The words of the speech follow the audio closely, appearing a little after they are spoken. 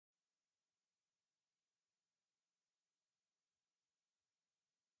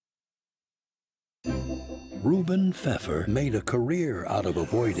Reuben Pfeffer made a career out of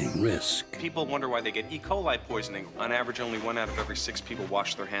avoiding risk. People wonder why they get E. coli poisoning. On average, only 1 out of every 6 people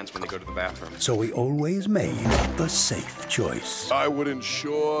wash their hands when they go to the bathroom. So he always made the safe choice. I would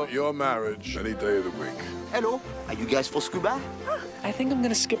ensure your marriage any day of the week. Hello, are you guys for scuba? I think I'm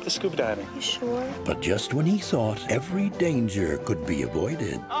gonna skip the scuba diving. You sure? But just when he thought every danger could be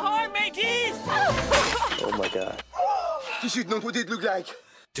avoided. Ahoy, mateys! Oh my God. This is not what it looked like.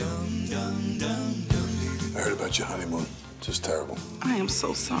 I heard about your honeymoon. Just terrible. I am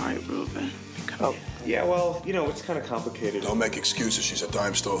so sorry, Reuben. Oh, yeah, well, you know, it's kind of complicated. Don't make excuses. She's a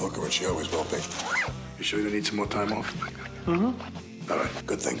dime store hooker, and she always will be. You sure you don't need some more time off? Mm-hmm. All right,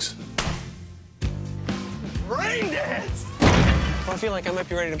 good things. Rain dance! Well, I feel like I might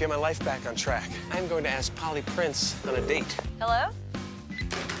be ready to get my life back on track. I'm going to ask Polly Prince on a date. Hello?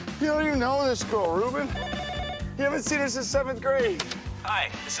 You don't even know this girl, Reuben. You haven't seen her since 7th grade.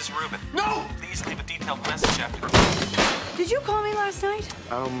 Hi, this is Reuben. No! Please leave a detailed message after. Did you call me last night?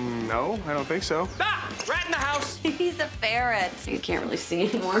 No, I don't think so. Ah! Rat in the house! He's a ferret. You can't really see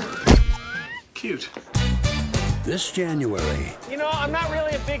anymore. Cute. This January, You know, I'm not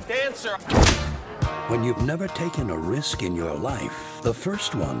really a big dancer. when you've never taken a risk in your life, the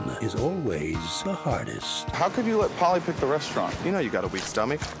first one is always the hardest. How could you let Polly pick the restaurant? You know you got a weak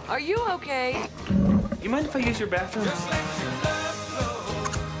stomach. Are you okay? You mind if I use your bathroom?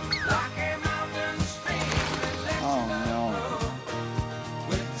 Oh, no.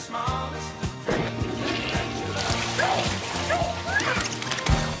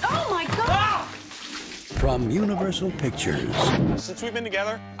 Oh, my God! From Universal Pictures, Since we've been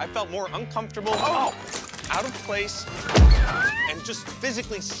together, I felt more uncomfortable, out of place, and just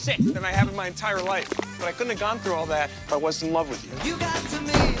physically sick than I have in my entire life. But I couldn't have gone through all that if I wasn't in love with you.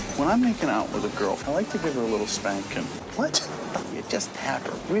 When I'm making out with a girl, I like to give her a little spanking. What? You just tap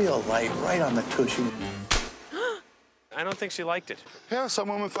her real light right on the tushy. I don't think she liked it. Yeah, some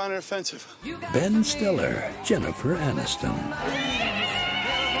women find it offensive. Ben Stiller, Jennifer Aniston.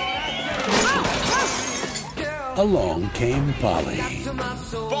 Along came Polly.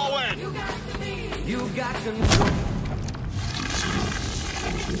 Ball in!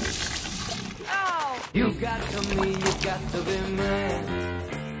 Oh! You got to me, you got to be mine.